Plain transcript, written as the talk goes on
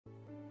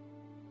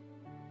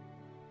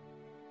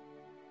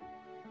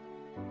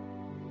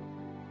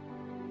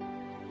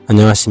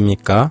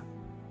안녕하십니까?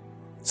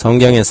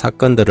 성경의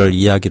사건들을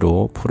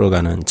이야기로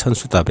풀어가는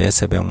천수답의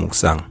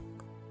새벽묵상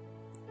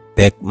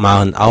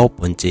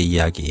 149번째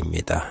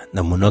이야기입니다.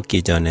 너무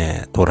늦기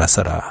전에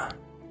돌아서라.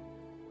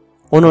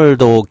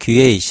 오늘도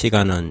기회의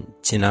시간은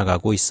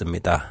지나가고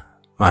있습니다.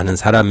 많은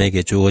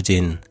사람에게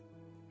주어진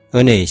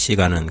은혜의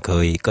시간은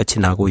거의 끝이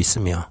나고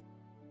있으며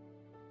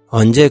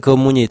언제 그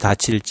문이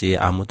닫힐지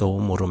아무도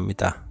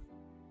모릅니다.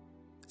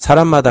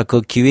 사람마다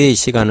그 기회의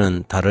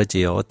시간은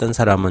다르지요. 어떤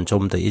사람은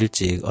좀 더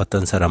일찍,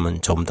 어떤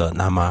사람은 좀 더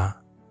남아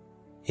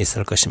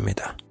있을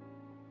것입니다.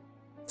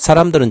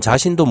 사람들은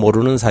자신도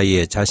모르는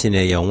사이에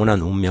자신의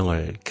영원한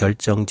운명을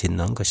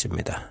결정짓는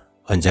것입니다.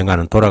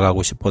 언젠가는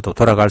돌아가고 싶어도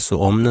돌아갈 수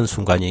없는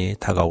순간이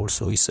다가올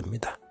수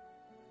있습니다.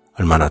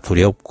 얼마나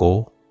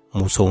두렵고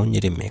무서운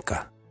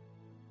일입니까?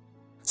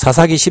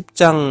 사사기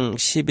 10장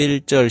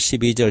 11절,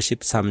 12절,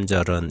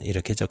 13절은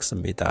이렇게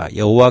적습니다.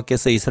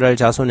 여호와께서 이스라엘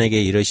자손에게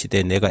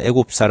이르시되 내가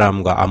애굽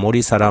사람과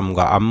아모리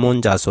사람과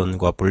암몬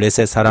자손과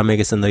블레셋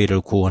사람에게서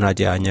너희를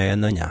구원하지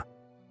아니하였느냐.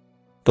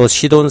 또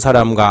시돈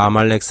사람과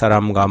아말렉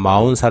사람과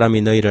마온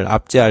사람이 너희를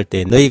압제할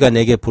때 너희가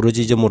내게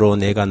부르짖으므로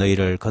내가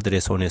너희를 그들의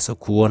손에서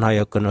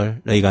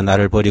구원하였거늘 너희가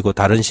나를 버리고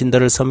다른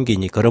신들을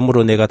섬기니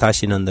그러므로 내가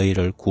다시는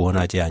너희를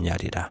구원하지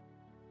아니하리라.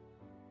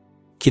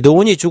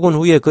 기드온이 죽은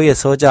후에 그의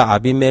서자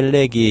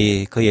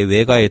아비멜렉이 그의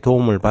외가의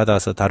도움을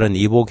받아서 다른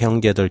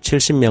이복형제들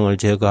 70명을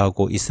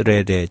제거하고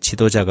이스라엘의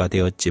지도자가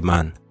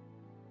되었지만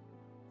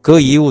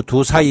그 이후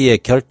두 사이의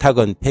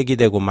결탁은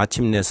폐기되고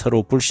마침내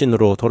서로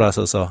불신으로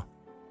돌아서서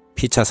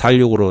피차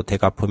살육으로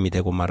대갚음이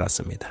되고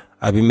말았습니다.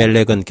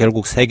 아비멜렉은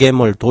결국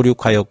세겜을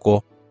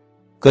도륙하였고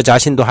그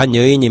자신도 한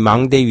여인이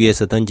망대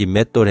위에서 던진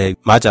맷돌에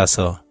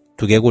맞아서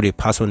두개골이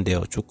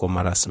파손되어 죽고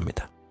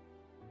말았습니다.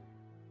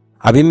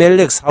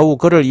 아비멜렉 사후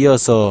그를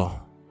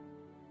이어서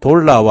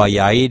돌라와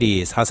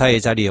야일이 사사의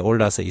자리에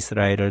올라서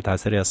이스라엘을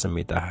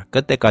다스렸습니다.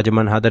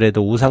 그때까지만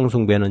하더라도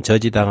우상숭배는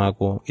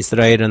저지당하고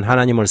이스라엘은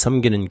하나님을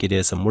섬기는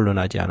길에서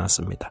물러나지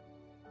않았습니다.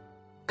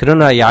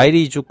 그러나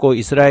야일이 죽고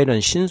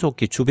이스라엘은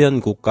신속히 주변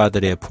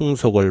국가들의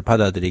풍속을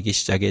받아들이기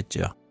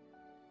시작했죠.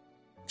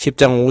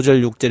 10장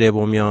 5절 6절에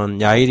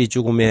보면 야일이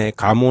죽음에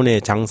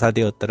가몬에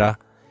장사되었더라.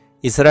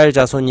 이스라엘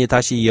자손이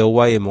다시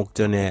여호와의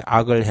목전에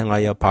악을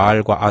행하여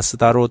바알과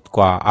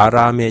아스다롯과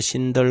아람의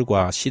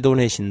신들과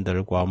시돈의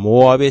신들과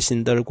모압의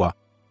신들과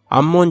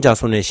암몬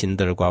자손의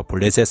신들과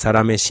블레셋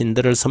사람의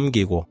신들을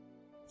섬기고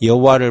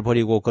여호와를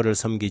버리고 그를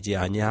섬기지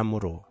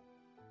아니하므로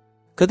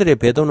그들의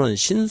배도는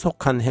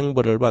신속한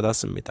행보를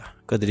받았습니다.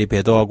 그들이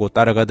배도하고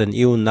따라가던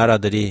이웃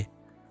나라들이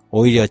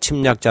오히려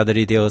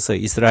침략자들이 되어서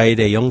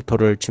이스라엘의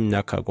영토를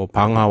침략하고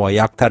방화와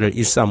약탈을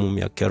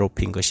일삼으며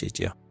괴롭힌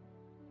것이지요.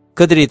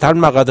 그들이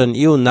닮아가던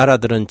이웃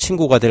나라들은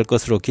친구가 될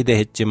것으로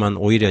기대했지만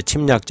오히려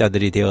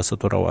침략자들이 되어서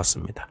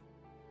돌아왔습니다.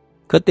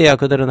 그때야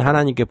그들은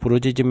하나님께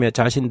부르짖으며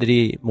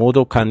자신들이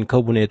모독한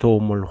그분의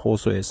도움을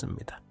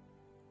호소했습니다.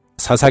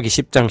 사사기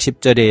 10장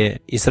 10절에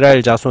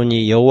이스라엘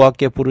자손이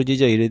여호와께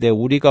부르짖어 이르되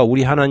우리가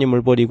우리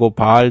하나님을 버리고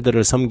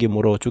바알들을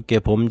섬김으로 주께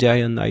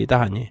범죄하였나이다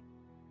하니.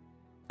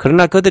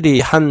 그러나 그들이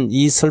한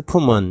이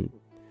슬픔은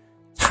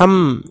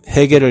참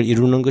회개를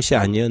이루는 것이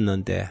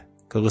아니었는데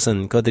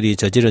그것은 그들이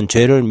저지른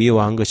죄를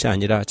미워한 것이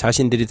아니라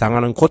자신들이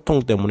당하는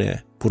고통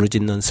때문에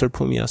부르짖는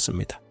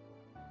슬픔이었습니다.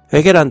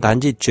 회개란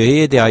단지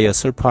죄에 대하여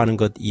슬퍼하는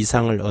것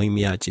이상을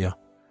의미하지요.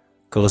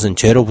 그것은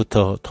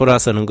죄로부터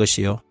돌아서는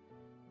것이요.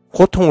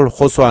 고통을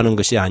호소하는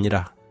것이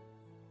아니라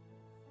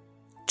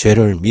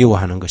죄를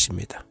미워하는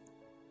것입니다.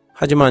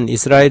 하지만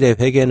이스라엘의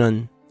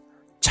회개는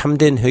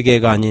참된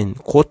회개가 아닌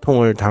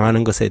고통을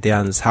당하는 것에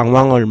대한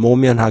상황을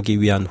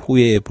모면하기 위한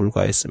후회에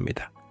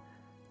불과했습니다.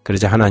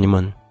 그러자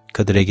하나님은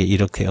그들에게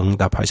이렇게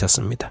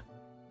응답하셨습니다.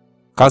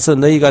 가서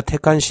너희가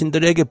택한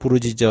신들에게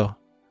부르짖어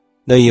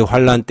너희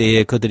환난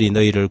때에 그들이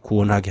너희를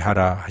구원하게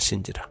하라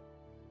하신지라.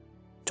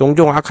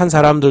 종종 악한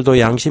사람들도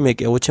양심의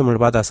깨우침을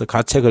받아서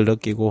가책을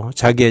느끼고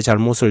자기의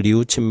잘못을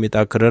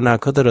뉘우칩니다. 그러나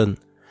그들은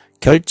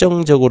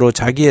결정적으로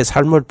자기의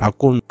삶을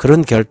바꾼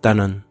그런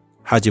결단은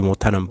하지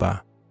못하는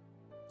바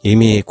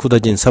이미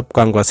굳어진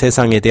습관과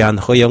세상에 대한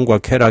허영과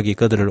쾌락이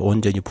그들을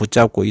온전히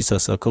붙잡고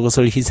있어서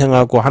그것을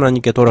희생하고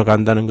하나님께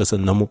돌아간다는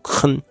것은 너무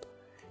큰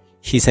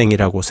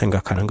희생이라고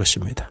생각하는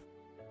것입니다.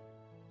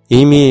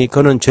 이미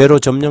그는 죄로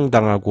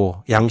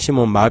점령당하고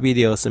양심은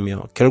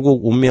마비되었으며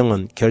결국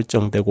운명은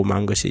결정되고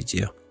만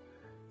것이지요.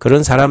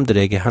 그런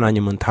사람들에게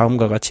하나님은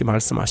다음과 같이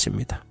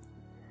말씀하십니다.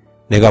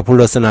 내가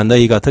불렀으나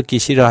너희가 듣기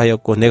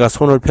싫어하였고 내가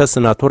손을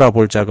폈으나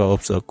돌아볼 자가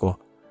없었고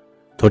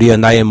도리어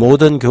나의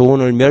모든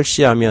교훈을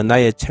멸시하며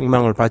나의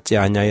책망을 받지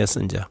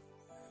아니하였은즉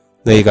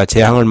너희가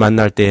재앙을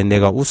만날 때에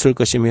내가 웃을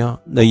것이며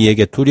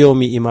너희에게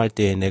두려움이 임할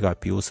때에 내가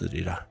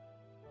비웃으리라.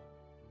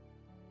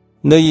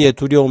 너희의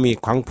두려움이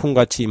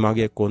광풍같이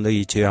임하겠고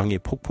너희 재앙이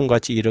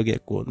폭풍같이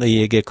이르겠고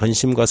너희에게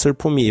근심과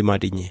슬픔이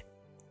임하리니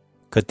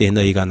그때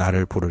너희가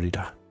나를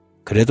부르리라.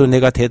 그래도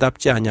내가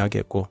대답지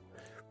아니하겠고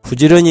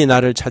부지런히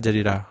나를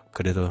찾으리라.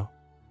 그래도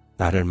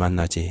나를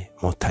만나지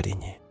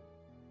못하리니.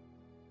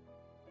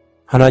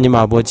 하나님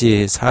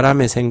아버지,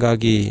 사람의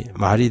생각이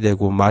말이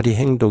되고 말이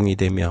행동이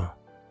되며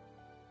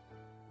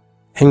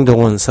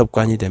행동은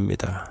습관이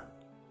됩니다.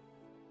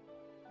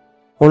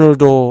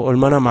 오늘도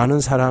얼마나 많은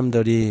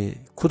사람들이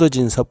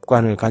굳어진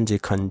습관을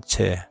간직한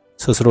채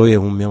스스로의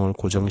운명을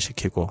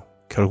고정시키고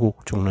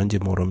결국 죽는지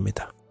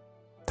모릅니다.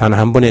 단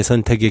한 번의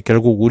선택이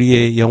결국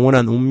우리의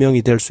영원한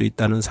운명이 될 수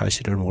있다는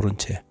사실을 모른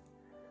채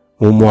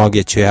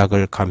무모하게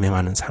죄악을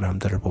감행하는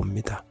사람들을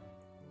봅니다.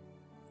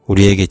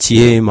 우리에게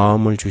지혜의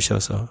마음을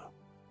주셔서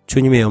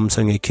주님의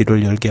음성에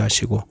귀를 열게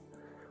하시고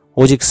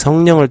오직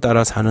성령을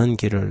따라 사는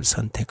길을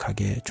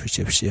선택하게 해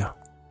주십시오.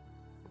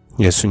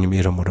 예수님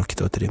이름으로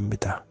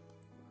기도드립니다.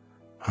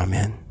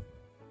 아멘.